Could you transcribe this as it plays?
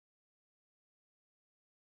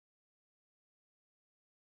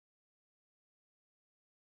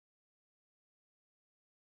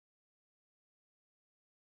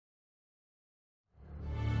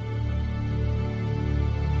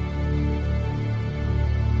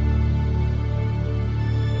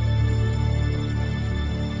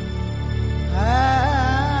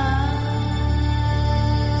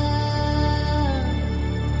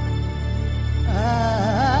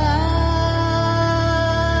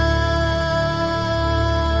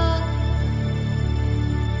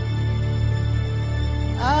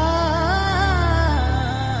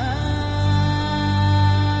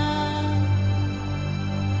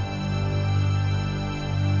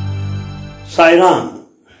Sai Ram.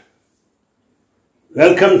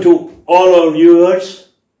 Welcome to all our viewers,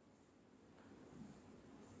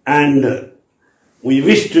 and we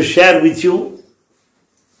wish to share with you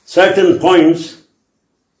certain points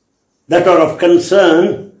that are of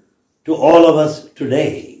concern to all of us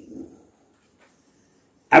today.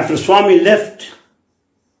 After Swami left,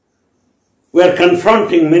 we are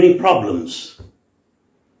confronting many problems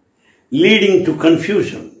leading to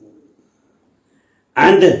confusion,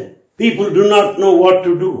 and people do not know what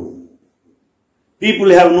to do. People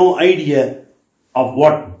have no idea of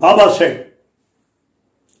what Baba said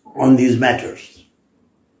on these matters.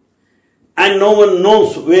 And no one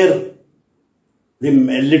knows where the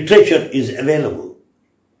literature is available.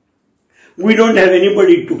 We don't have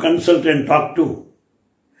anybody to consult and talk to.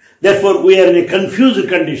 Therefore, we are in a confused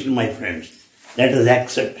condition, my friends. Let us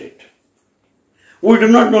accept it. We do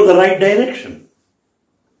not know the right direction.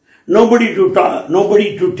 Nobody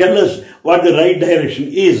to tell us what the right direction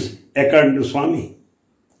is according to Swami.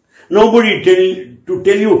 Nobody to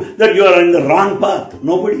tell you that you are in the wrong path.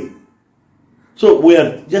 Nobody. So we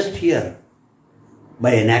are just here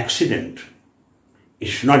by an accident. It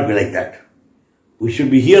should not be like that. We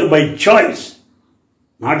should be here by choice,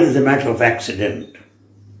 not as a matter of accident.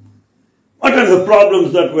 What are the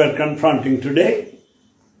problems that we are confronting today?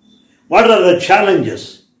 What are the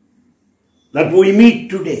challenges that we meet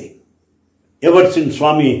today, ever since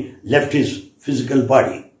Swami left his physical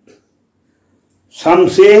body? Some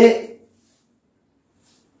say,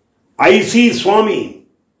 I see Swami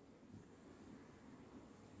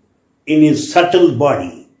in his subtle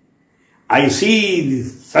body. I see the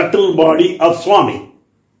subtle body of Swami.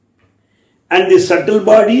 And the subtle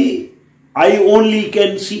body, I only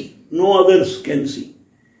can see. No others can see.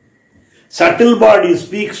 Subtle body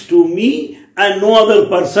speaks to me and no other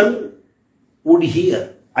person would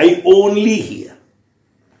hear. I only hear.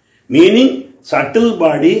 Meaning, subtle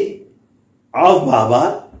body of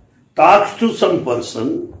Baba talks to some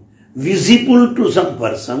person, visible to some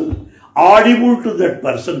person, audible to that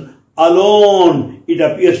person, alone it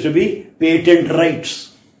appears to be patent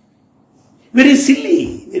rights. Very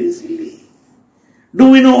silly, very silly.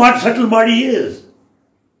 Do we know what subtle body is?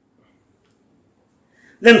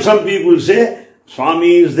 Then some people say,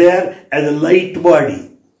 Swami is there as a light body.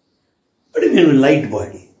 What do you mean light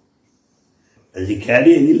body? Does he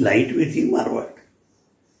carry any light with him or what?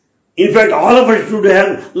 In fact, all of us should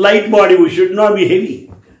have light body. We should not be heavy.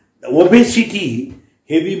 The obesity,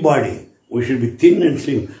 heavy body. We should be thin and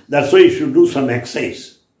slim. That's why you should do some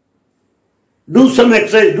exercise. Do some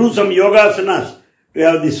exercise, do some yogasanas to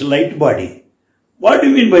have this light body. What do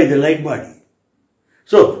you mean by the light body?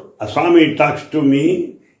 So, Swami talks to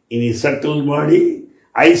me in his subtle body.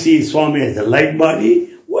 I see Swami as a light body.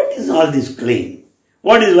 What is all this claim?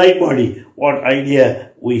 What is light body? What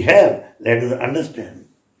idea we have? Let us understand.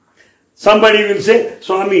 Somebody will say,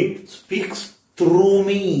 Swami speaks through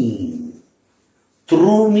me.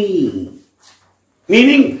 Through me.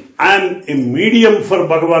 Meaning, I am a medium for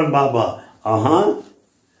Bhagavan Baba.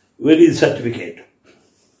 Where is certificate?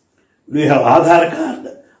 Do you have Aadhaar card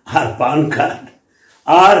or PAN card?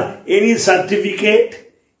 Or any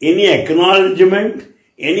certificate, any acknowledgement,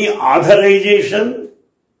 any authorization,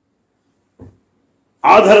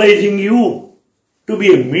 authorizing you to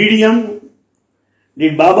be a medium?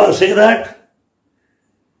 Did Baba say that?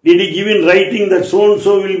 Did he give in writing that so and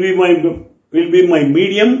so will be my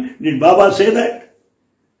medium? Did Baba say that?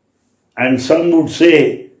 And some would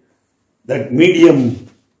say that medium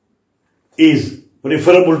is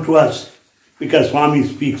preferable to us because Swami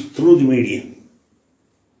speaks through the medium.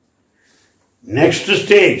 Next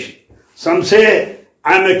stage, some say,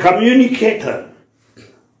 I am a communicator.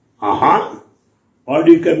 What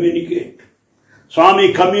do you communicate?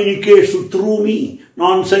 Swami communicates through me.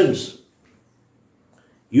 Nonsense.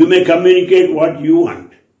 You may communicate what you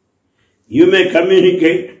want. You may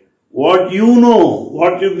communicate what you know,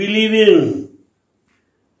 what you believe in.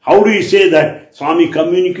 How do you say that Swami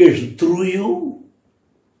communicates through you?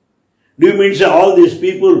 Do you mean say all these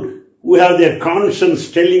people who have their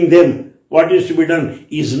conscience telling them what is to be done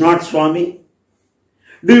is not Swami?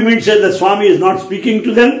 Do you mean say that Swami is not speaking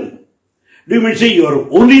to them? Do you mean say you are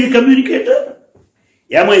only the communicator?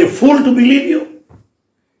 Am I a fool to believe you?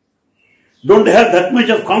 Don't have that much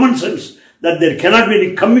of common sense that there cannot be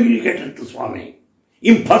any communicator to Swami.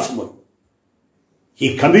 Impossible.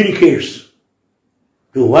 He communicates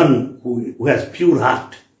to one who has pure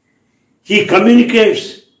heart. He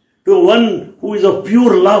communicates to one who is of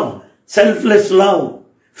pure love, selfless love.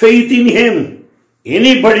 Faith in him.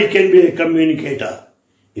 Anybody can be a communicator.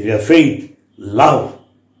 If you have faith, love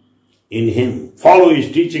in him, follow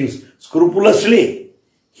his teachings scrupulously,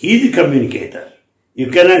 He is the communicator. You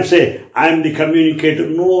cannot say, I am the communicator.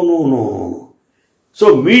 No.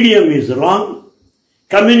 So medium is wrong.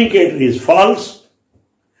 Communicator is false.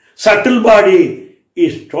 Subtle body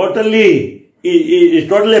is totally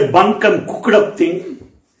a bunkum, cooked up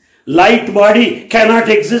thing. Light body cannot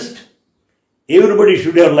exist. Everybody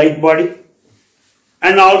should have light body.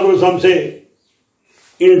 And also some say,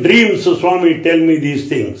 in dreams, Swami tell me these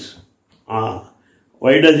things.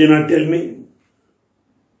 Why does he not tell me?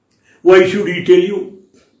 Why should he tell you?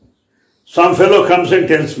 Some fellow comes and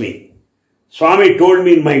tells me, Swami told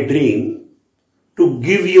me in my dream to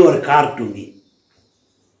give your car to me.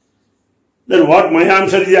 Then what my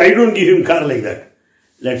answer is, I don't give him car like that.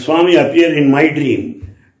 Let Swami appear in my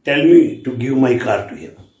dream, tell me to give my car to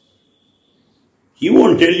him. He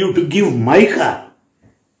won't tell you to give my car.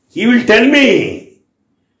 He will tell me.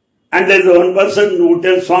 And there is one person who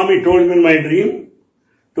tells Swami told me in my dream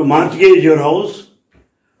to mortgage your house,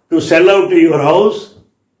 to sell out your house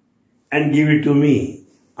and give it to me.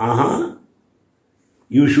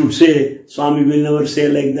 You should say, Swami will never say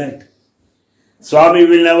like that. Swami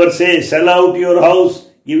will never say, sell out your house,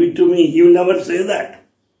 give it to me. He will never say that.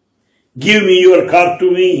 Give me your car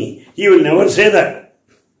to me. He will never say that.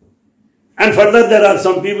 And further, there are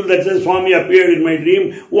some people that say, Swami appeared in my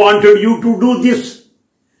dream, wanted you to do this.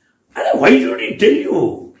 And why should he tell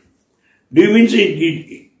you? Do you mean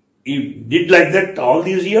he did like that all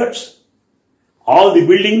these years? All the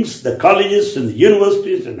buildings, the colleges and the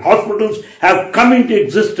universities and hospitals have come into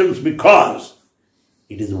existence because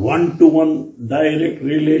it is one-to-one direct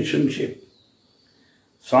relationship.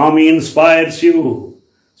 Swami inspires you.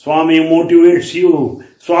 Swami motivates you.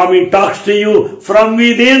 Swami talks to you from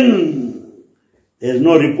within. There is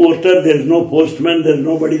no reporter, there is no postman, there is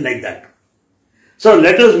nobody like that. So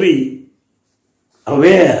let us be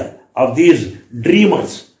aware of these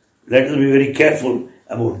dreamers. Let us be very careful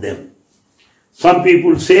about them. Some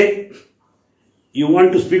people say, you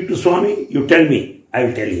want to speak to Swami? You tell me, I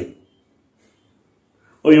will tell him.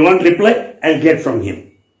 Or you want reply? I will get from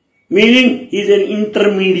him. Meaning, he is an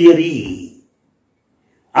intermediary.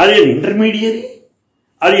 Are you an intermediary?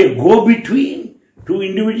 Are you a go-between two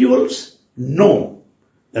individuals? No,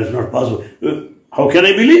 that is not possible. How can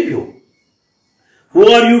I believe you? Who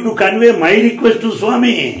are you to convey my request to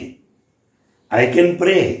Swami? I can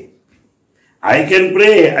pray. I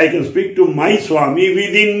can speak to my Swami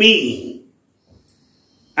within me.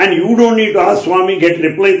 And you don't need to ask Swami, get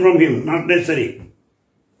reply from him, not necessary.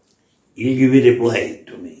 He will give a reply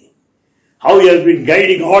to me. How he has been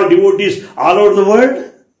guiding all devotees all over the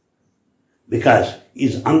world? Because he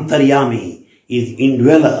is Antaryami, he is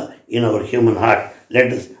indweller in our human heart.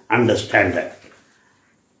 Let us understand that.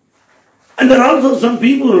 And there are also some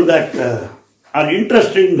people that are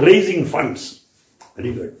interested in raising funds.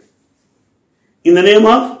 Very good. In the name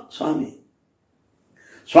of Swami.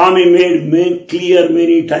 Swami made clear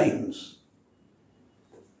many times.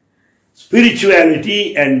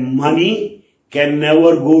 Spirituality and money can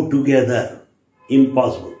never go together.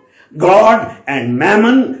 Impossible. God and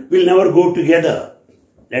mammon will never go together.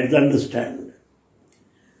 Let's understand.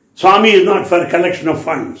 Swami is not for collection of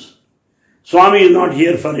funds. Swami is not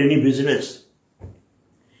here for any business.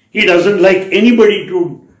 He doesn't like anybody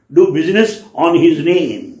to do business on his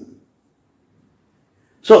name.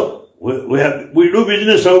 So, we do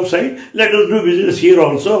business outside, let us do business here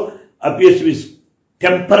also. Appears to be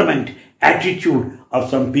temperament, attitude of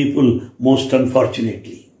some people, most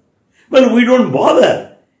unfortunately. Well, we don't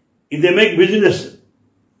bother if they make business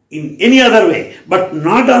in any other way, but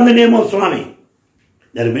not on the name of Swami.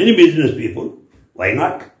 There are many business people. Why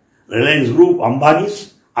not? Reliance Group,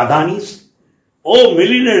 Ambanis, Adanis,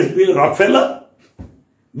 millionaires, Rockefeller,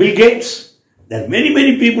 Bill Gates. There are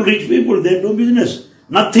many people, rich people, they do business.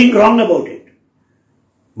 Nothing wrong about it.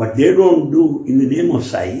 But they don't do in the name of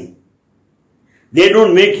Sai. They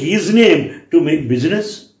don't make his name to make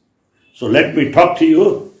business. So let me talk to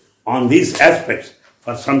you on these aspects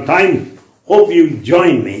for some time. Hope you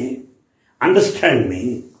join me, understand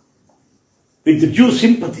me with the due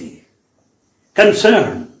sympathy,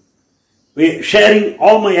 concern, sharing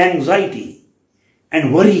all my anxiety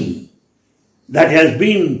and worry that has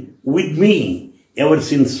been with me ever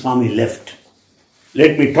since Swami left.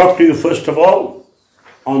 Let me talk to you first of all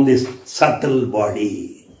on this subtle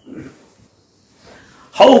body.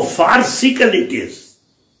 How farcical it is.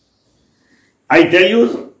 I tell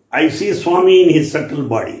you, I see Swami in his subtle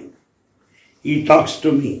body. He talks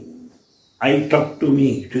to me. I talk to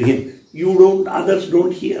him. You don't, others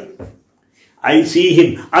don't hear. I see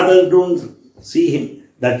him, others don't see him.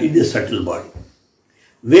 That is the subtle body.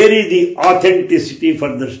 Where is the authenticity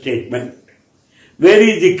for the statement? Where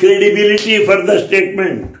is the credibility for the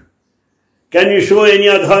statement? Can you show any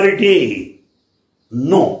authority?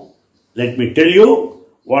 No. Let me tell you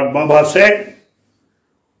what Baba said.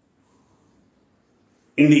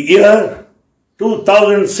 In the year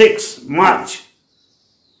 2006, March,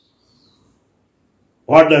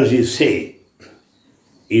 what does he say?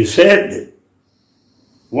 He said,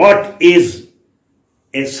 what is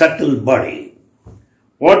a subtle body?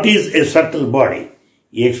 What is a subtle body?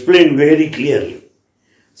 He explained very clearly.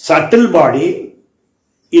 Subtle body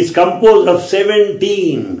is composed of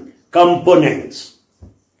 17 components.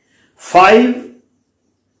 5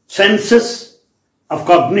 senses of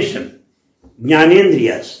cognition,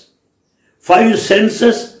 jnanendriyas. 5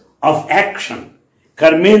 senses of action,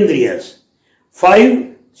 karmendriyas.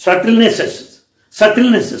 5 subtlenesses,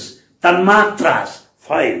 tanmatras,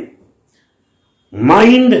 5.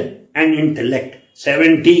 Mind and intellect,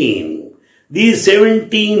 17. These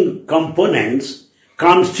 17 components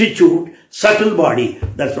constitute subtle body.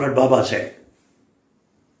 That's what Baba said.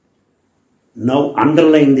 Now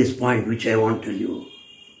underline this point which I want to tell you.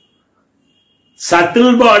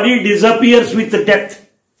 Subtle body disappears with death.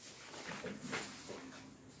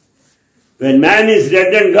 When man is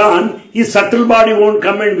dead and gone, his subtle body won't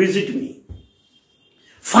come and visit me.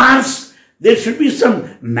 Farce, there should be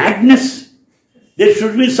some madness. There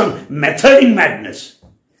should be some method in madness.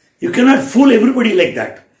 You cannot fool everybody like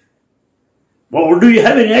that. Well, do you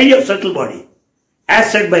have any idea of subtle body?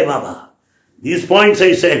 As said by Baba. These points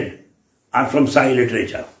I said are from Sai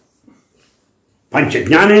literature. Pancha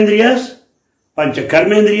Jnanendriyas, Pancha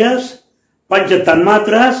Karmendriyas, Pancha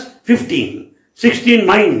Tanmatras, 15. 16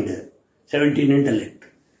 mind, 17 intellect.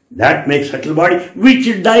 That makes subtle body, which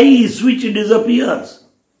dies, which disappears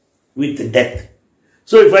with death.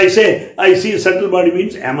 So if I say, I see subtle body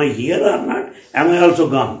means, am I here or not? Am I also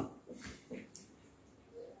gone?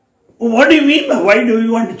 What do you mean? Why do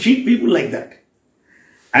you want to cheat people like that?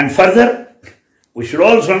 And further, we should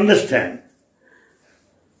also understand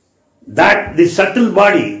that the subtle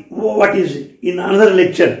body, what is it? In another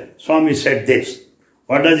lecture, Swami said this.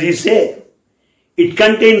 What does he say? It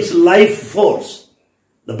contains life force,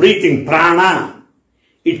 the breathing, prana.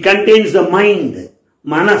 It contains the mind,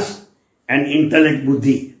 manas, and intellect,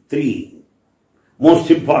 buddhi, 3. Most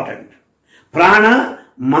important. Prana,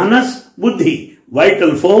 manas, buddhi,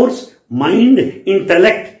 vital force, mind,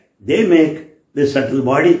 intellect, they make the subtle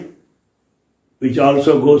body, which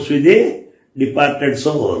also goes with the departed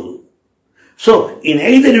soul. So, in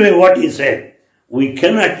either way what he said, we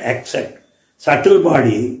cannot accept subtle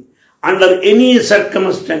body under any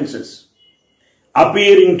circumstances,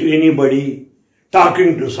 appearing to anybody,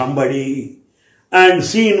 talking to somebody, and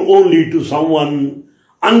seen only to someone,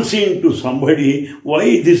 unseen to somebody.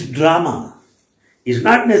 Why this drama? It's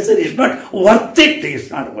not necessary, it's not worth it,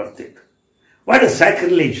 it's not worth it. What a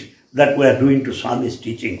sacrilege that we are doing to Swami's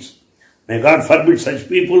teachings. May God forbid such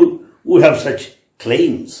people who have such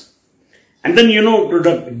claims. And then to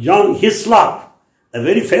Dr. John Hislop, a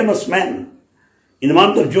very famous man, in the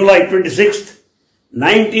month of July 26th,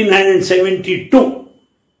 1972,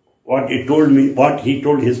 what he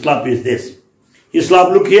told Hislop is this.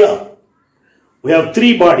 Hislop, look here. We have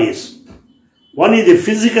 3 bodies. One is the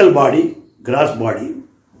physical body, gross body.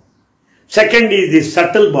 Second is the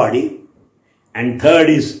subtle body. And third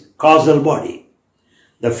is causal body.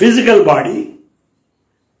 The physical body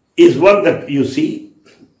is one that you see,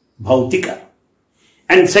 bhautika.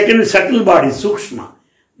 And second is subtle body, sukshma.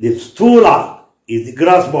 The sthula is the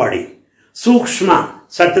gross body. Sukshma,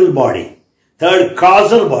 subtle body. Third,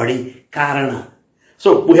 causal body, karana.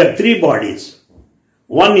 So we have 3 bodies.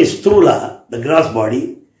 One is sthula, the gross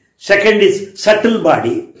body. Second is subtle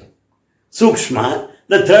body, sukshma.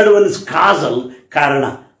 The third one is causal,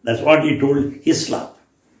 karana. That's what he told Hislop.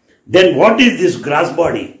 Then what is this gross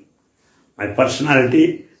body? My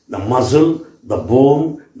personality, the muscle, the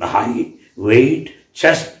bone, the height, weight,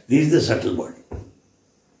 chest, this is the subtle body.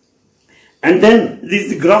 And then this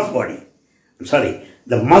is the gross body.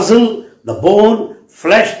 The muscle, the bone,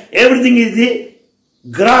 flesh, everything is the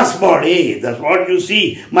gross body. That's what you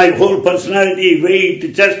see. My whole personality,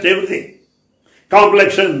 weight, chest, everything.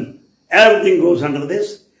 Complexion, everything goes under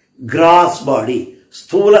this gross body.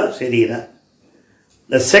 Sthula Sharira.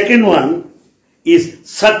 The second one is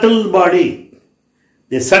subtle body.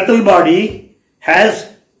 The subtle body has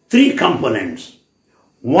 3 components.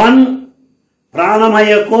 One,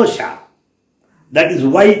 pranamaya kosha, that is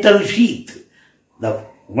vital sheath. The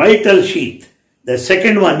vital sheath. The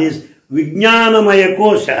second one is vijnanamaya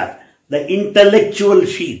kosha, the intellectual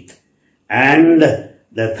sheath. And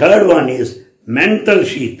the third one is mental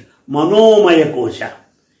sheath, manomaya kosha.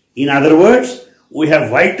 In other words, we have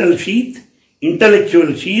vital sheath,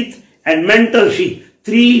 intellectual sheath and mental sheath.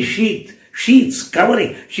 Three sheaths,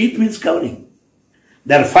 covering. Sheath means covering.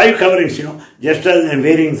 There are 5 coverings, just as I am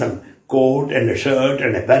wearing some coat and a shirt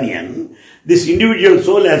and a banyan. This individual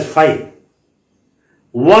soul has 5.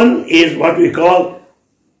 One is what we call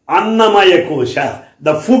Annamaya Kosha,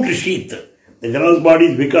 the food sheath. The grass body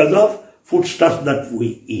is because of foodstuff that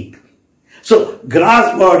we eat. So,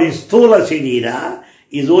 grass body, Sthola Sharira,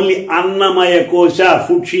 is only Annamaya Kosha,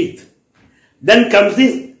 food sheath. Then comes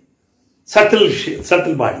this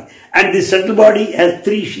subtle body. And this subtle body has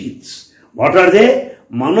 3 sheaths. What are they?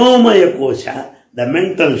 Manomaya Kosha, the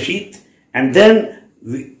mental sheath, and then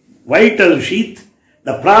vital sheath,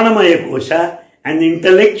 the Pranamaya Kosha, and the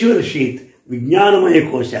intellectual sheath,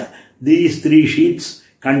 Vijnanamaya Kosha. These 3 sheaths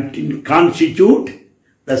constitute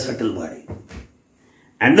the subtle body.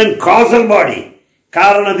 And then causal body,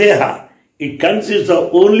 Karana Deha, it consists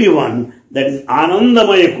of only one, that is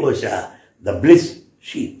Anandamaya Kosha, the bliss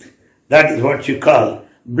sheath. That is what you call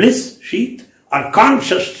bliss sheath or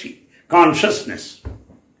consciousness.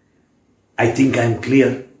 I think I am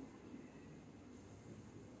clear.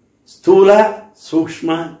 Sthula,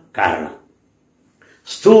 Sukshma, Karana.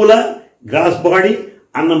 Sthula, grass body,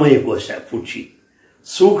 Annamaya Kosha, food sheath.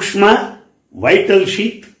 Sukshma, vital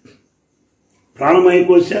sheath, Pranamaya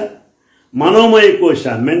Kosha. Manomaya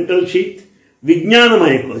Kosha, mental sheath.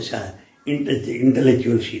 Vijnanamaya Kosha,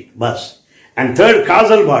 intellectual sheath. Bas. And third,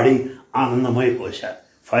 causal body, Anandamaya Kosha.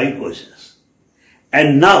 5 koshas.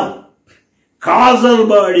 And now, causal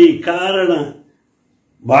body, Karana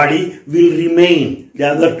body will remain. The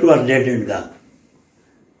other 2 are dead and gone.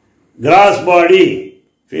 Grass body,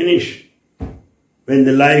 finish. When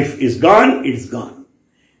the life is gone, it's gone.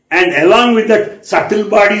 And along with that, subtle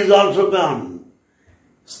body is also gone.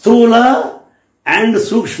 Sthula and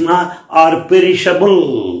Sukshma are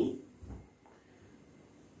perishable.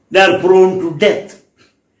 They are prone to death.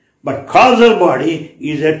 But causal body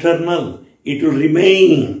is eternal. It will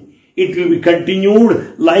remain. It will be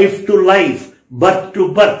continued life to life, birth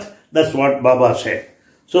to birth. That's what Baba said.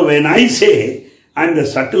 So when I say I am the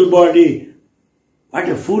subtle body, what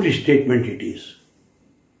a foolish statement it is.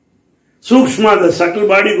 Sukshma, the subtle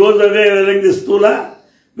body, goes away like the Sthula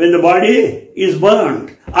when the body is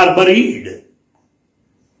burnt or buried.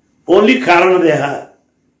 Only Karanadeha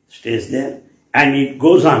stays there and it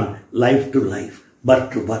goes on life to life,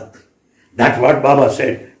 birth to birth. That's what Baba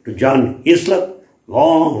said to John Hislop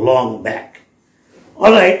long back.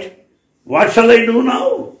 Alright, what shall I do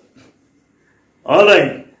now?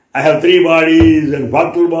 Alright, I have 3 bodies and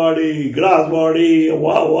bottle body, grass body,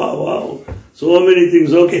 wow. So many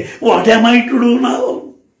things, okay. What am I to do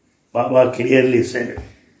now? Baba clearly said,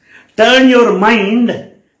 turn your mind,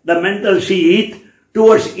 the mental sheath,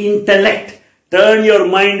 towards intellect. Turn your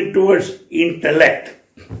mind towards intellect.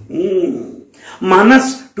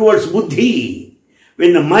 Manas towards buddhi.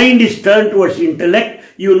 When the mind is turned towards intellect,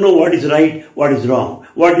 you know what is right, what is wrong,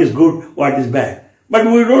 what is good, what is bad. But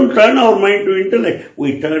we don't turn our mind to intellect.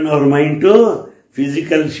 We turn our mind to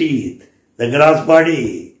physical sheath, the grass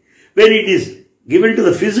body. When it is given to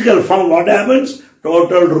the physical form, what happens?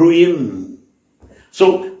 Total ruin.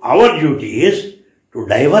 So our duty is to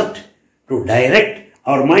divert, to direct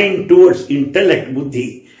our mind towards intellect,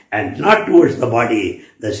 buddhi, and not towards the body,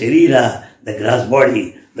 the sharira, the grass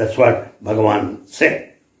body. That's what Bhagavan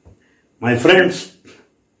said. My friends,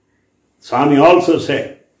 Swami also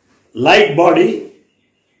said, like body,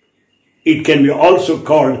 it can be also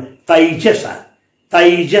called Taijasa.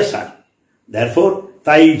 Taijasa. Therefore,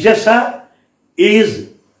 Taijasa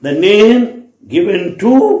is the name given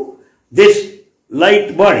to this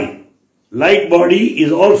light body. Light body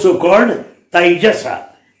is also called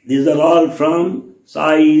Taijasa. These are all from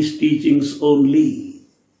Sai's teachings only.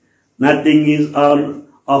 Nothing is all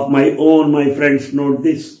of my own, my friends, note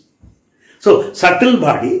this. So, subtle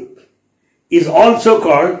body is also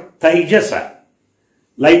called Taijasa,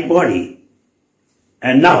 light body.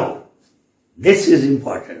 And now, this is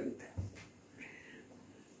important.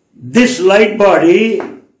 This light body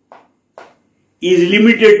is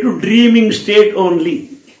limited to dreaming state only.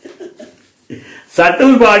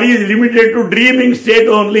 Subtle body is limited to dreaming state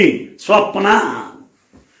only. Swapna.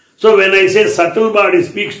 So when I say subtle body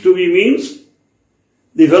speaks to me means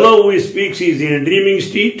the fellow who speaks is in a dreaming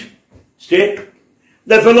state.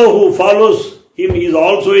 The fellow who follows him is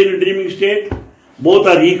also in a dreaming state. Both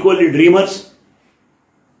are equally dreamers.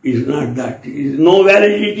 Is not that. Is no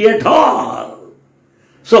validity at all.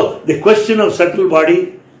 So the question of subtle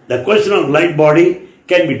body, the question of light body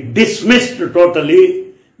can be dismissed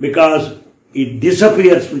totally because it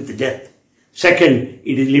disappears with death. Second,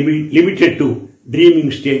 it is limited to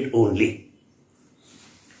dreaming state only.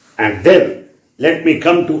 And then let me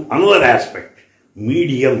come to another aspect,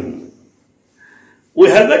 medium. We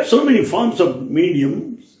have got so many forms of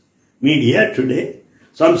media today.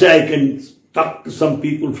 Some say I can talk to some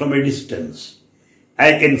people from a distance.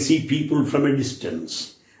 I can see people from a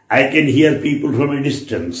distance. I can hear people from a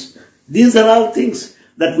distance. These are all things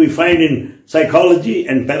that we find in psychology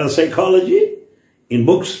and parapsychology. In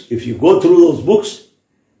books, if you go through those books,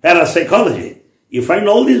 parapsychology, you find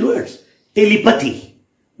all these words. Telepathy.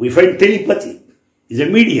 We find telepathy is a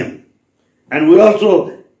medium. And we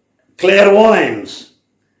also clairvoyance.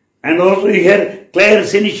 And also you hear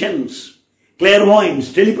clairsentience,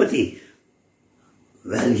 clairvoyance, telepathy.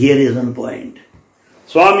 Well, here is one point.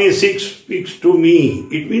 Swami speaks to me.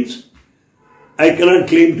 It means I cannot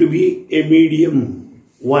claim to be a medium.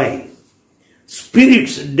 Why?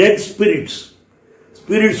 Spirits, dead spirits,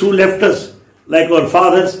 spirits who left us, like our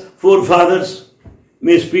fathers, forefathers,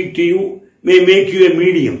 may speak to you, may make you a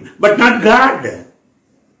medium, but not God.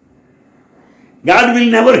 God will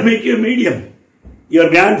never make you a medium. Your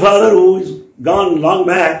grandfather who is gone long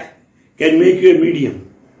back can make you a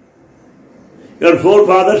medium. Your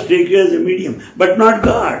forefathers take you as a medium, but not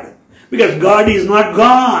God. Because God is not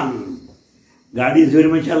gone. God is very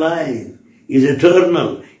much alive. He is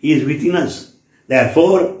eternal. He is within us.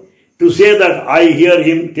 Therefore, to say that I hear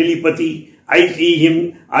him, telepathy, I see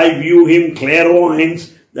him, I view him,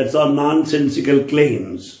 clairvoyance, that's all nonsensical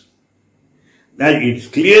claims. Now it's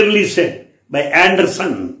clearly said by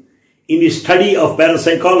Anderson in his study of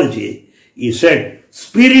parapsychology. He said,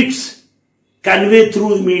 spirits convey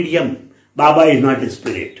through the medium. Baba is not a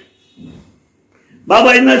spirit.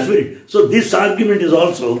 Baba is not spirit. So this argument is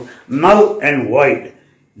also null and void.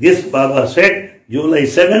 This Baba said July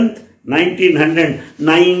 7th,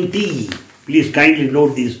 1990. Please kindly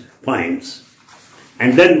note these points.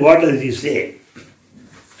 And then what does he say?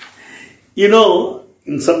 You know,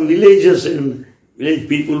 in some villages and village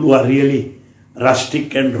people who are really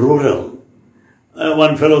rustic and rural,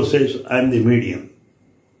 one fellow says, I am the medium.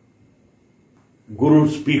 Guru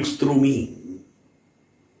speaks through me.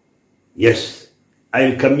 Yes, I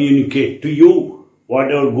will communicate to you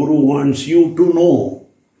whatever Guru wants you to know.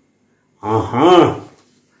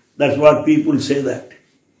 That's what people say that.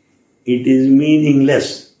 It is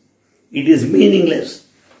meaningless. It is meaningless.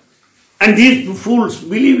 And these fools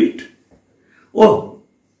believe it. Oh,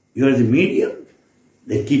 you are the medium?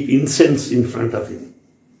 They keep incense in front of him,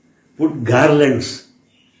 put garlands,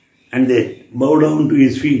 and they bow down to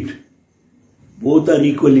his feet. Both are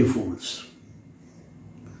equally fools.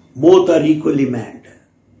 Both are equally mad.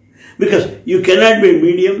 Because you cannot be a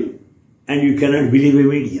medium and you cannot believe a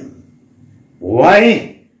medium.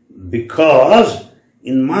 Why? Because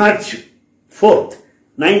in March 4th,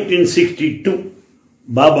 1962,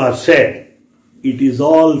 Baba said, it is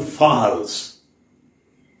all false.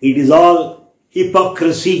 It is all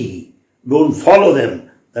hypocrisy. Don't follow them.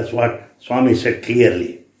 That's what Swami said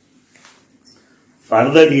clearly.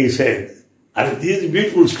 Further he said, and this is a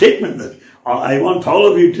beautiful statement that I want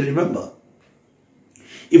all of you to remember.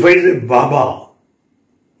 If I say Baba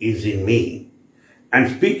is in me and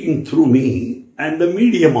speaking through me, I am the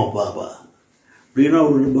medium of Baba. Do you know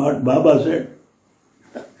what Baba said?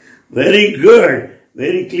 Very good,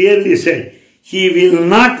 very clearly said. He will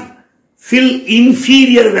not fill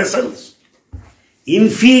inferior vessels.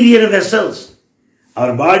 Inferior vessels.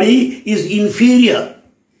 Our body is inferior.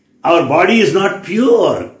 Our body is not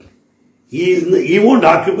pure. He won't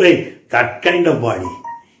occupy that kind of body.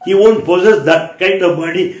 He won't possess that kind of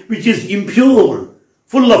body which is impure,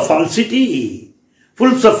 full of falsity,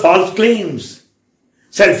 full of false claims,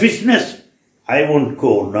 selfishness. I won't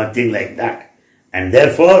go, nothing like that. And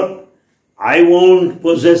therefore, I won't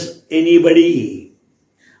possess anybody.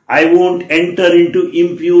 I won't enter into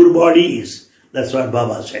impure bodies. That's what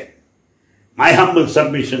Baba said. My humble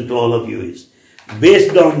submission to all of you is,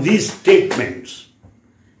 based on these statements,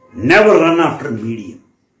 never run after medium.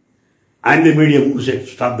 I am the medium who said,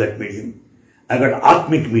 stop that medium. I got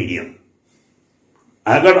Atmic medium.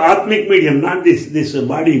 I got Atmic medium, not this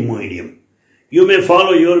body medium. You may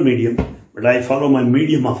follow your medium, but I follow my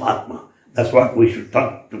medium of Atma. That's what we should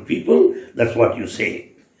talk to people. That's what you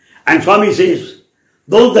say. And Swami says,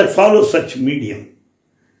 those that follow such medium,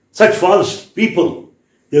 such false people,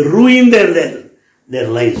 they ruin their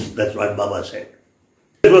lives. That's what Baba said.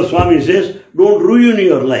 That's what Swami says, don't ruin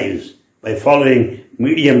your lives by following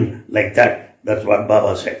medium like that. That's what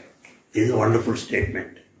Baba said. This is a wonderful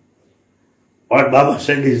statement. What Baba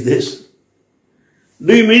said is this.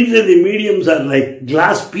 Do you mean that the mediums are like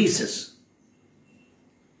glass pieces?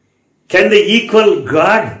 Can they equal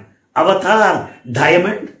God, avatar,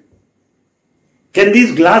 diamond? Can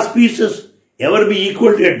these glass pieces ever be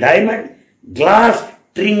equal to a diamond? Glass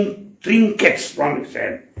trinkets, Swami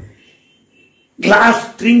said.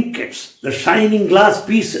 Glass trinkets, the shining glass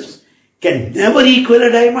pieces, can never equal a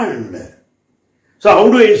diamond. So how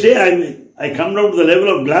do I say I come down to the level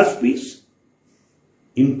of glass piece?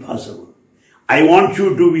 Impossible. I want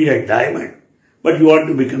you to be a diamond, but you want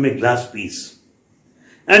to become a glass piece.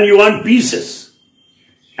 And you want pieces,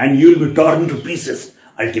 and you will be torn to pieces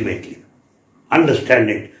ultimately. Understand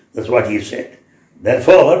it. That's what he said.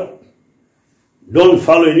 Therefore, don't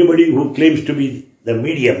follow anybody who claims to be the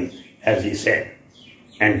medium, as he said.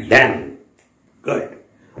 And then, good.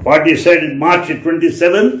 What he said in March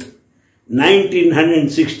 27th,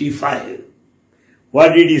 1965.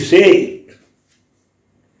 What did he say?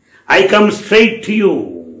 I come straight to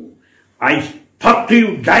you. I talk to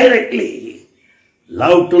you directly.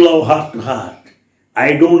 Love to love, heart to heart.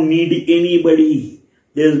 I don't need anybody.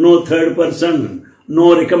 There is no third person,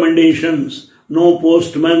 no recommendations, no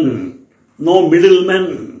postman, no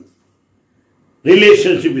middleman.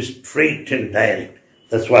 Relationship is straight and direct.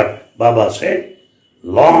 That's what Baba said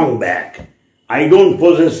long back. I don't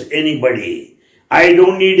possess anybody. I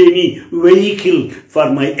don't need any vehicle for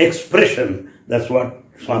my expression. That's what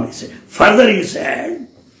Swami said. Further he said,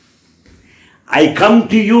 I come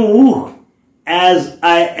to you as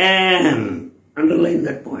I am. Underline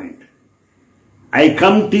that point. I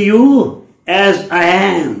come to you as I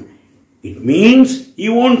am. It means he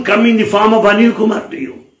won't come in the form of Anil Kumar to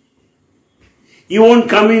you. He won't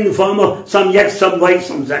come in the form of some X, some Y,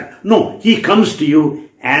 some Z. No, he comes to you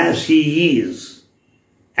as he is.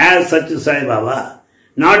 As such a Sai Baba.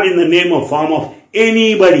 Not in the name or form of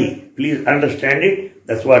anybody. Please understand it.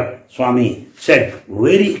 That's what Swami said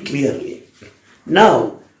very clearly.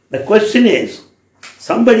 Now, the question is,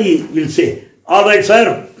 somebody will say, all right,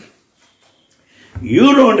 sir,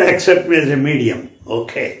 you don't accept me as a medium.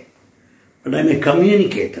 Okay. But I'm a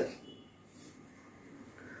communicator.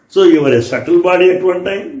 So you were a subtle body at one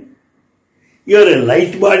time, you are a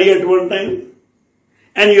light body at one time,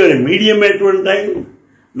 and you are a medium at one time.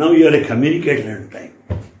 Now you are a communicator at one time.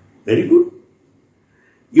 Very good.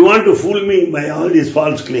 You want to fool me by all these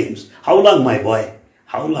false claims. How long, my boy?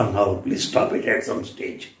 How long? How? Please stop it at some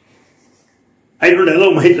stage. I don't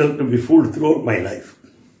allow myself to be fooled throughout my life.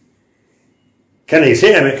 Can I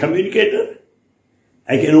say I'm a communicator?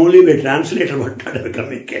 I can only be a translator, but not a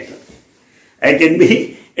communicator. I can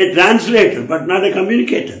be a translator, but not a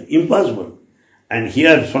communicator. Impossible. And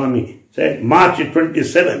here Swami said, March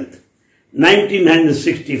 27th,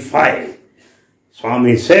 1965,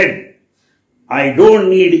 Swami said, I don't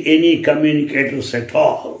need any communicators at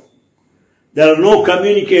all. There are no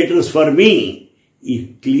communicators for me.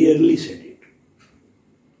 He clearly said it.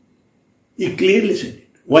 He clearly said it.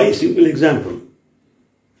 Why? Simple example.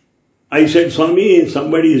 I said, Swami,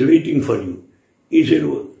 somebody is waiting for you. He said,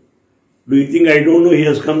 do you think I don't know he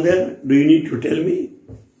has come there? Do you need to tell me?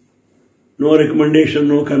 No recommendation,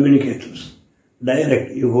 no communicators.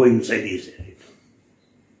 Direct, you go inside, he said it.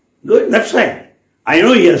 Good, that's right. I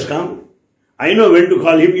know he has come. I know when to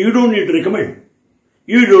call him. You don't need to recommend.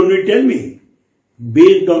 You don't need to tell me.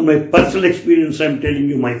 Based on my personal experience, I am telling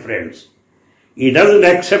you, my friends. He doesn't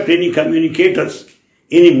accept any communicators,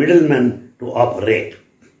 any middlemen to operate.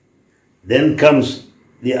 Then comes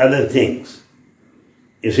the other things.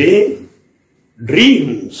 You see,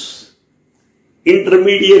 dreams,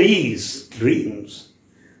 intermediaries, dreams.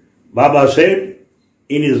 Baba said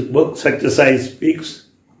in his book, Such a Sai Speaks,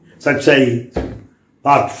 Such a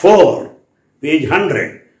Part 4, page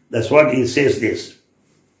 100, that's what he says this.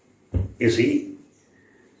 You see,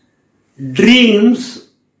 dreams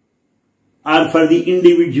are for the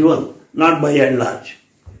individual, not by and large.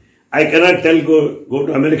 I cannot go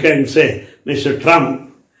to America and say, Mr.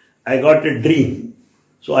 Trump, I got a dream,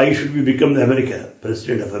 so I should become the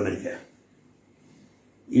President of America.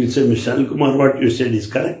 He'll say, Mr. Anil Kumar, what you said is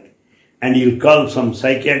correct. And he'll call some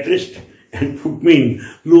psychiatrist and put me in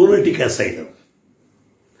lunatic asylum.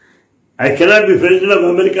 I cannot be President of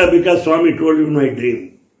America because Swami told you my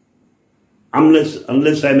dream.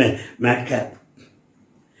 Unless I'm a madcap.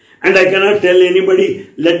 And I cannot tell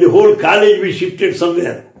anybody, let the whole college be shifted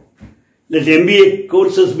somewhere. Let MBA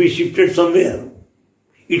courses be shifted somewhere.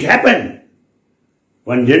 It happened.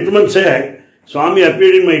 One gentleman said, Swami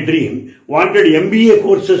appeared in my dream, wanted MBA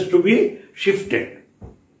courses to be shifted.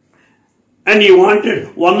 And he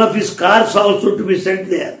wanted one of his cars also to be sent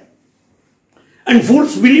there. And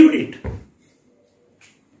fools believed it.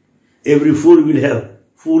 Every fool will have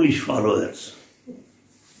foolish followers.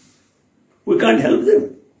 We can't help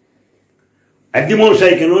them. At the most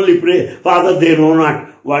I can only pray, Father, they know not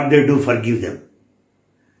what they do, forgive them.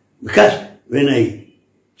 Because when I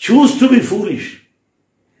choose to be foolish,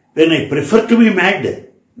 when I prefer to be mad,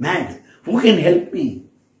 who can help me?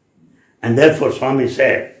 And therefore Swami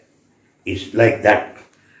said, it's like that.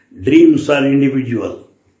 Dreams are individual.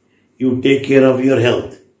 You take care of your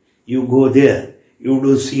health. You go there. You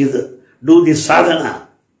do the sadhana.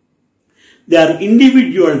 There are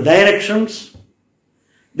individual directions.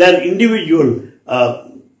 There are individual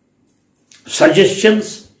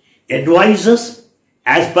suggestions, advices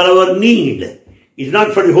as per our need. It's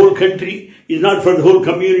not for the whole country. It's not for the whole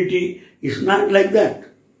community. It's not like that.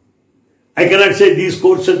 I cannot say these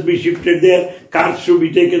courses be shifted there, cars should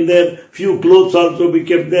be taken there, few clothes also be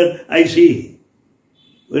kept there. I see.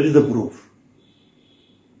 Where is the proof?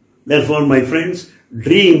 Therefore, my friends,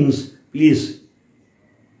 dreams, please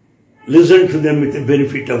listen to them with the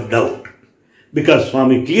benefit of doubt. Because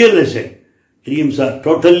Swami clearly said, dreams are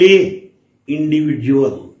totally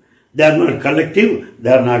individual. They are not collective,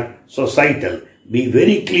 they are not societal. Be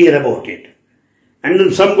very clear about it. And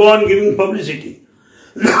then some go on giving publicity.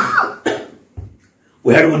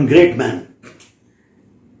 We had one great man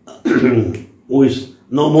who is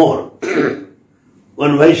no more.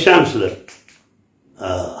 One Vice Chancellor,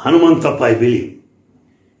 Hanumantappa, I believe.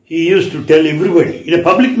 He used to tell everybody in a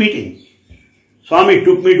public meeting. Swami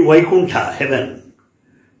took me to Vaikuntha, heaven,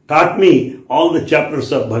 taught me all the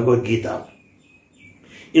chapters of Bhagavad Gita.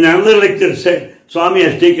 In another lecture said, Swami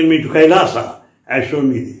has taken me to Kailasa, has shown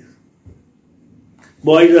me this.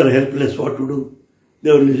 Boys are helpless, what to do?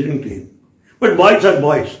 They were listening to him. But boys are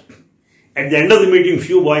boys. At the end of the meeting,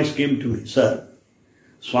 few boys came to me, Sir,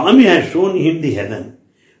 Swami has shown him the heaven.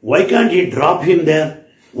 Why can't he drop him there?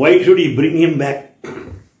 Why should he bring him back?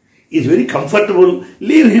 He's very comfortable,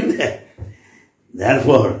 leave him there.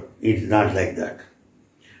 Therefore, it's not like that.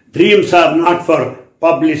 Dreams are not for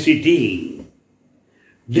publicity.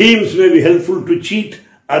 Dreams may be helpful to cheat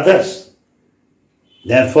others.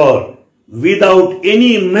 Therefore, without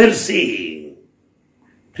any mercy,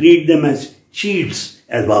 treat them as cheats,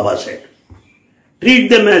 as Baba said. Treat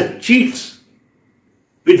them as cheats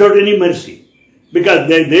without any mercy. Because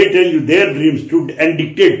they tell you their dreams and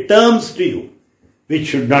dictate terms to you, which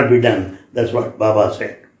should not be done. That's what Baba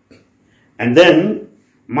said. And then,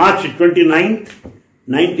 March 29th,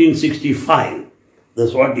 1965,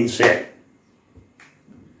 that's what he said.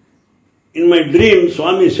 In my dream,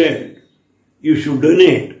 Swami said, you should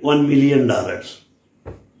donate $1 million.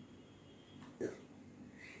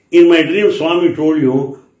 In my dream, Swami told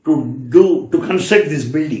you to construct this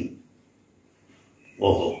building.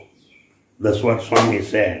 Oh, that's what Swami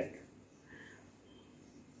said.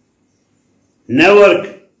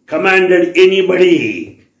 Never commanded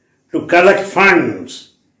anybody to collect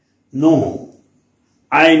funds. No.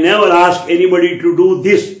 I never asked anybody to do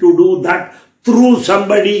this, to do that, through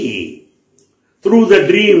somebody. Through the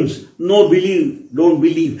dreams. No, believe, don't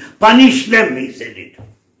believe. Punish them, he said it.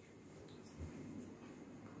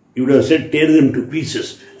 He would have said, tear them to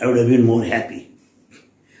pieces. I would have been more happy.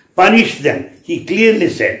 Punish them, he clearly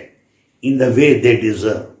said, in the way they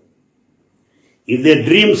deserve. If their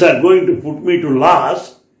dreams are going to put me to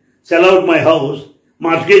loss, sell out my house,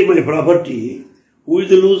 mortgage my property, who is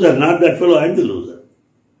the loser? Not that fellow, I am the loser.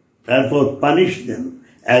 Therefore, punish them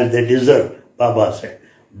as they deserve, Baba said.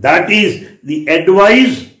 That is the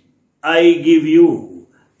advice I give you.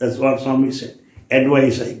 That's what Swami said.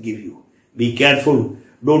 Advice I give you. Be careful.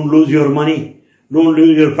 Don't lose your money. Don't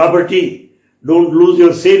lose your property. Don't lose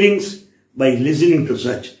your savings by listening to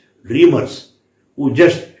such dreamers who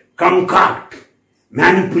just concoct,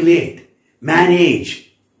 manipulate,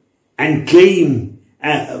 manage and claim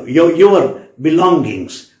your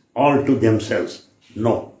belongings all to themselves.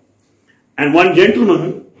 No. And one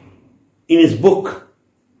gentleman in his book,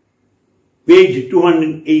 page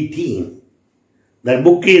 218, that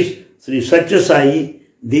book is Sri Satya Sai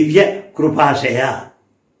Divya Krupasaya.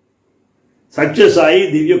 Satya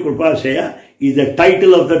Sai Divya Krupasaya is the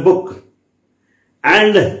title of the book.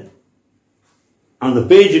 And on the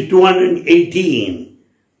page 218,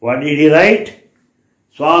 what did he write?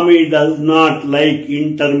 Swami does not like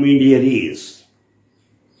intermediaries.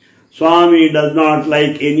 Swami does not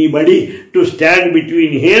like anybody to stand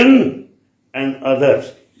between him and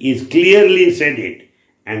others. He's clearly said it.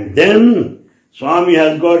 And then Swami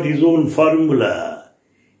has got his own formula,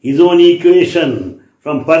 his own equation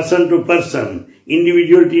from person to person,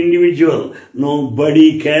 individual to individual.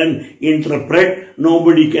 Nobody can interpret,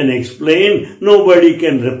 nobody can explain, nobody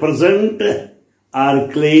can represent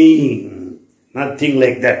or claim. Nothing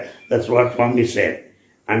like that. That's what Swami said.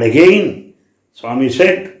 And again, Swami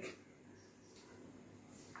said,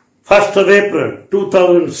 1st of April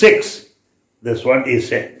 2006, that's what he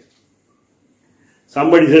said.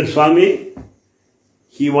 Somebody said, Swami,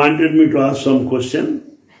 he wanted me to ask some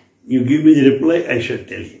question. You give me the reply, I shall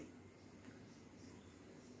tell him.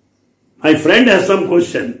 My friend has some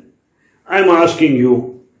question. I am asking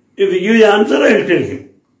you. If you give the answer, I will tell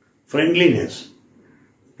him. Friendliness.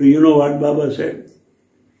 Do you know what Baba said?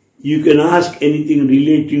 You can ask anything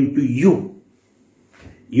relating to you.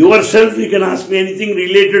 Yourself, you can ask me anything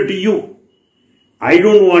related to you. I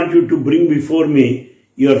don't want you to bring before me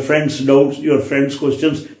your friends' doubts, your friends'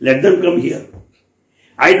 questions. Let them come here.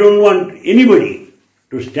 I don't want anybody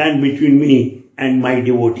to stand between me and my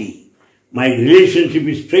devotee. My relationship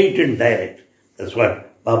is straight and direct. That's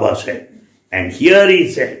what Baba said. And here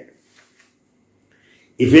he said,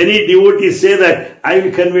 if any devotee say that I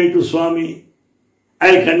will convey to Swami,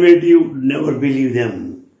 I will convey to you, never believe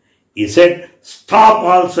them. He said, stop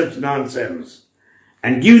all such nonsense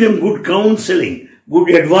and give them good counseling, good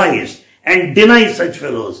advice, and deny such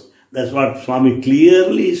fellows. That's what Swami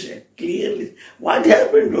clearly said. Clearly. What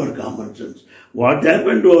happened to our common sense? What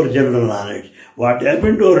happened to our general knowledge? What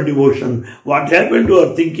happened to our devotion? What happened to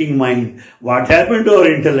our thinking mind? What happened to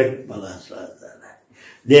our intellect?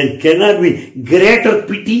 There cannot be greater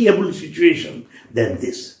pitiable situation than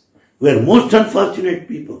this. We are most unfortunate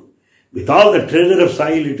people. With all the treasure of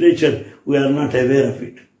Sai literature, we are not aware of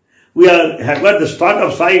it. We have got the start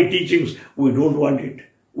of Sai teachings, we don't want it.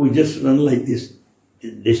 We just run like this.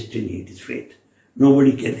 It is destiny, it is fate.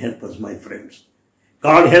 Nobody can help us, my friends.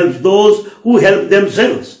 God helps those who help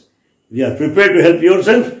themselves. If you are prepared to help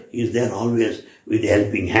yourself, He is there always with a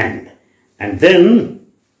helping hand. And then,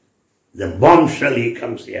 the bombshell he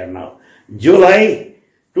comes here now. July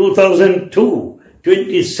 2002,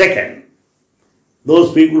 22nd.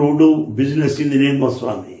 Those people who do business in the name of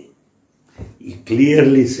Swami. He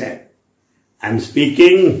clearly said, I am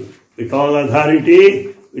speaking with all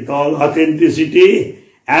authority, with all authenticity,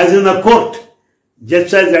 as in a court,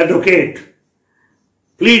 just as advocate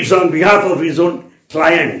pleads on behalf of his own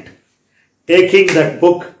client, taking that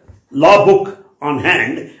book, law book on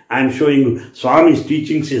hand. I am showing you Swami's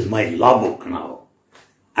teachings is my law book now.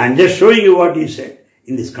 I am just showing you what he said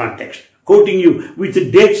in this context, quoting you with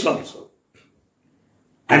the dates also.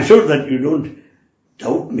 I am sure that you don't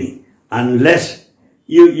doubt me unless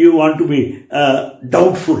you want to be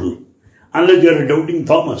doubtful, unless you are a doubting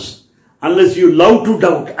Thomas, unless you love to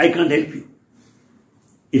doubt, I can't help you.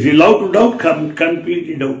 If you love to doubt,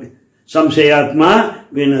 completely doubt. Some say Atma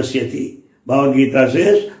Vinasyati. Bhagavad Gita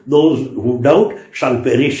says, those who doubt shall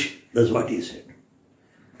perish. That's what he said.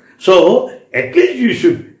 So, at least you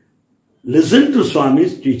should listen to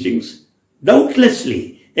Swami's teachings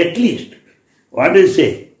doubtlessly, at least. What does he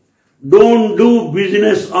say? Don't do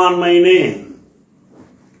business on my name.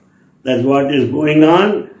 That's what is going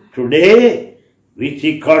on today, which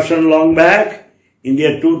he cautioned long back in the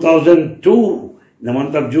year 2002, in the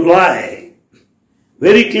month of July.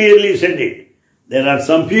 Very clearly said it. There are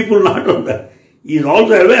some people not on that. He is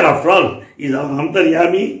also aware, after all, he is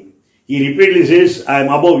Antaryami. He repeatedly says, I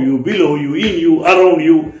am above you, below you, in you, around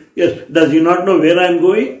you. Yes, does he not know where I am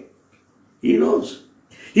going? He knows.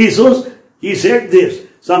 He said this.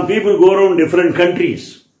 Some people go around different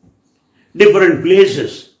countries, different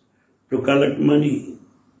places to collect money.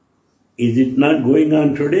 Is it not going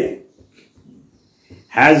on today?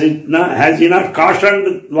 Has he not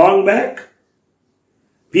cautioned long back?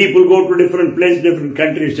 People go to different places, different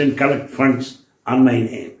countries and collect funds on my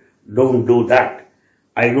name. Don't do that.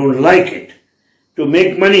 I don't like it. To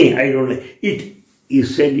make money, I don't like it. He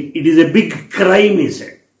said, it is a big crime, he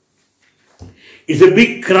said. It's a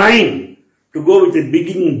big crime to go with a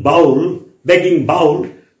begging bowl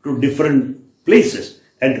to different places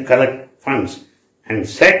and to collect funds. And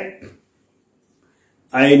said,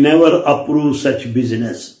 I never approve such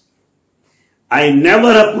business. I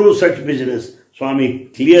never approve such business. Swami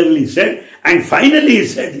clearly said, and finally he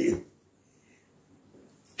said,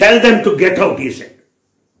 tell them to get out, he said.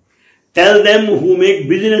 Tell them who make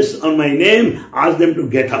business on my name, ask them to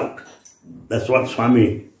get out. That's what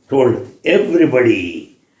Swami told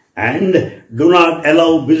everybody. And do not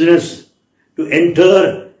allow business to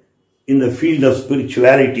enter in the field of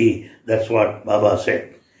spirituality. That's what Baba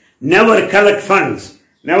said. Never collect funds,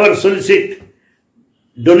 never solicit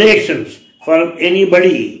donations from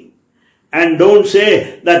anybody. And don't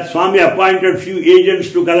say that Swami appointed few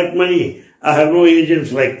agents to collect money. I have no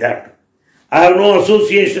agents like that. I have no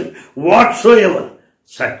association whatsoever.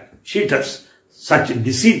 Such cheaters, such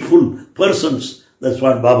deceitful persons. That's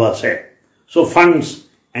what Baba said. So funds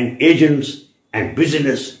and agents and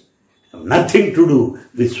business have nothing to do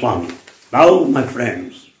with Swami. Now, my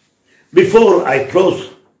friends, before I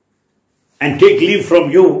close and take leave from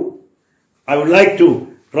you, I would like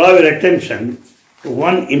to draw your attention to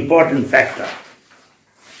one important factor.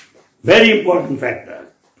 Very important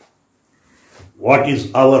factor. what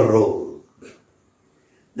is our role?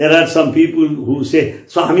 There are some people who say,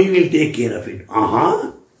 Swami will take care of it.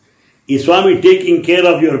 Is Swami taking care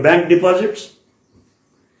of your bank deposits?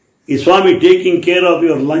 Is Swami taking care of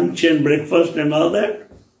your lunch and breakfast and all that?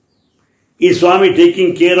 Is Swami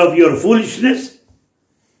taking care of your foolishness?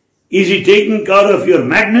 Is he taking care of your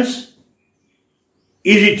madness?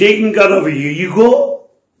 Is he taking care of your ego?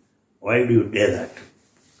 Why do you dare that?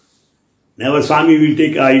 Never Swami will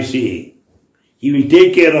take, I see. He will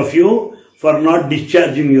take care of you for not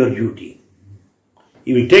discharging your duty.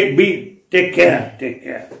 He will take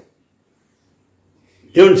care.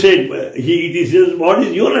 Don't say, he says, what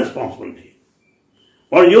is your responsibility?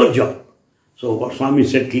 What is your job? So what Swami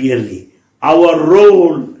said clearly, our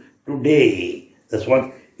role today, that's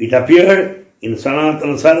what it appeared in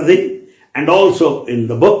Sanatana Sarathi and also in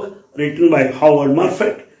the book written by Howard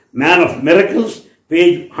Murphy, Man of Miracles,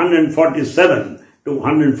 page 147 to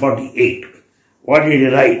 148. What did he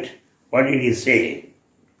write? What did he say?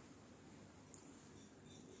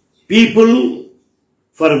 People,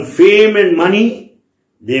 for fame and money,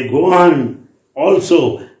 they go on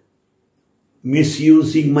also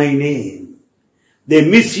misusing my name. They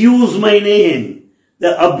misuse my name.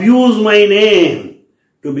 They abuse my name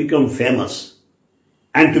to become famous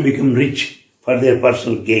and to become rich for their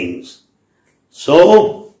personal gains.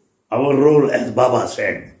 So, our role, as Baba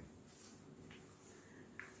said,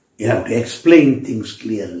 you have to explain things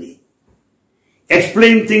clearly.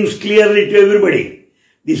 Explain things clearly to everybody.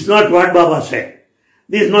 This is not what Baba said.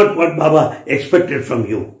 This is not what Baba expected from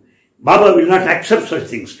you. Baba will not accept such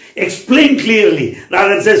things. Explain clearly.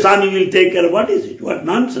 Rather than say, Swami will take care of what is it? What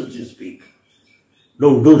nonsense you speak.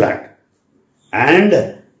 Don't do that.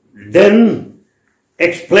 And then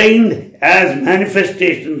explain as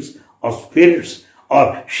manifestations of spirits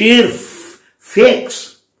or sheer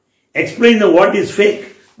fakes. Explain what is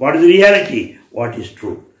fake, what is reality, what is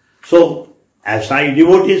true. So, as Sai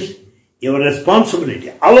devotees, your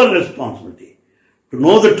responsibility, our responsibility, to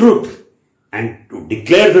know the truth and to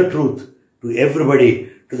declare the truth to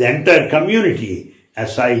everybody, to the entire community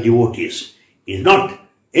as Sai devotees, is not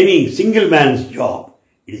any single man's job.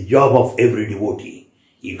 It is the job of every devotee,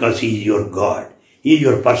 because he is your God. He is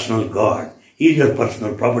your personal God. He is your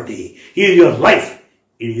personal property. He is your life.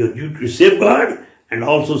 It is your duty to safeguard and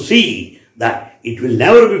also see that it will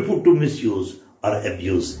never be put to misuse or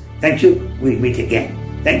abuse. Thank you. We'll meet again.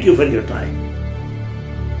 Thank you for your time.